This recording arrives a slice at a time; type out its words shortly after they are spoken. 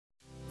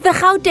The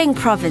Gauteng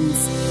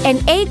province, an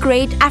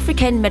A-grade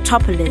African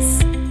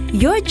metropolis.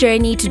 Your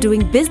journey to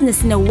doing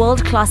business in a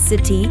world-class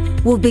city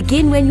will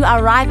begin when you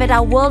arrive at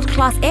our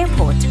world-class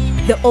airport,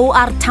 the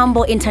O.R.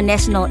 Tambo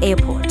International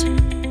Airport.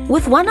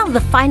 With one of the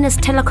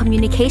finest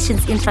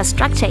telecommunications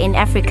infrastructure in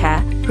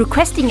Africa,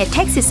 requesting a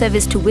taxi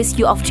service to whisk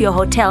you off to your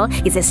hotel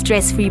is a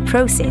stress-free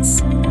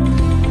process.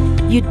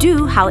 You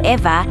do,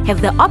 however, have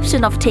the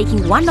option of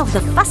taking one of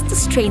the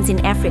fastest trains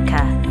in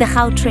Africa, the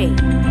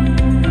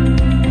Gauteng.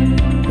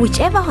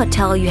 Whichever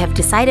hotel you have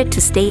decided to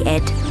stay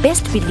at,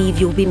 best believe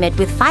you'll be met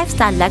with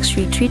 5-star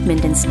luxury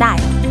treatment and style.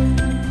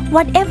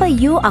 Whatever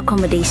your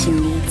accommodation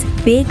needs,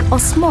 big or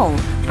small,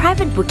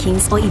 private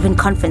bookings or even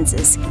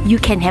conferences, you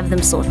can have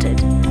them sorted.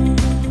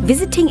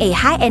 Visiting a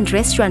high-end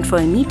restaurant for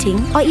a meeting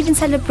or even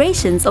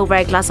celebrations over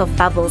a glass of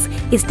bubbles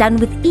is done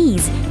with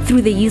ease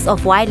through the use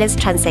of wireless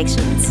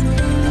transactions.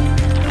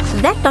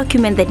 That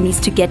document that needs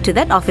to get to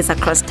that office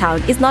across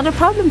town is not a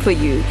problem for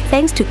you,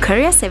 thanks to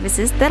courier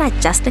services that are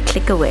just a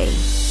click away.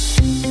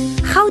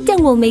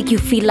 Gauteng will make you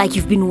feel like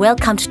you've been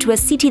welcomed to a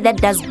city that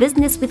does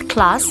business with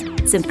class,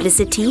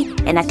 simplicity,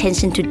 and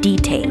attention to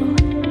detail.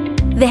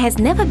 There has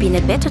never been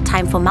a better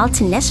time for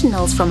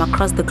multinationals from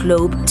across the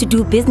globe to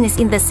do business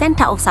in the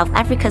center of South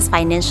Africa's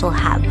financial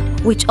hub,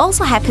 which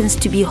also happens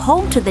to be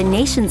home to the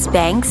nation's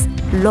banks,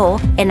 law,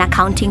 and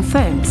accounting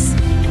firms.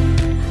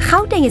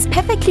 Gauteng is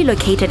perfectly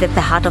located at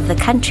the heart of the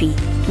country,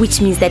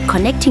 which means that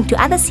connecting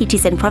to other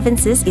cities and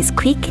provinces is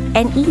quick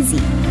and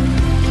easy.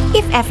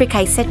 If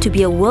Africa is set to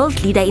be a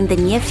world leader in the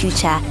near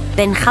future,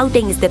 then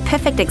Gauteng is the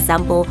perfect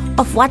example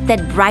of what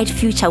that bright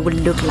future will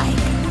look like.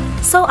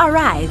 So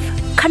arrive,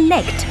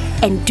 connect,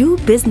 and do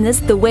business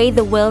the way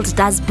the world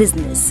does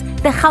business,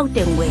 the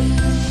Gauteng way.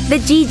 The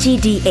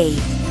GGDA.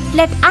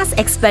 Let us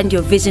expand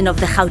your vision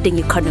of the Gauteng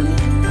economy.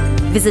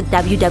 Visit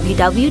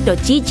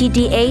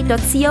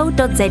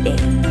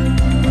www.ggda.co.za.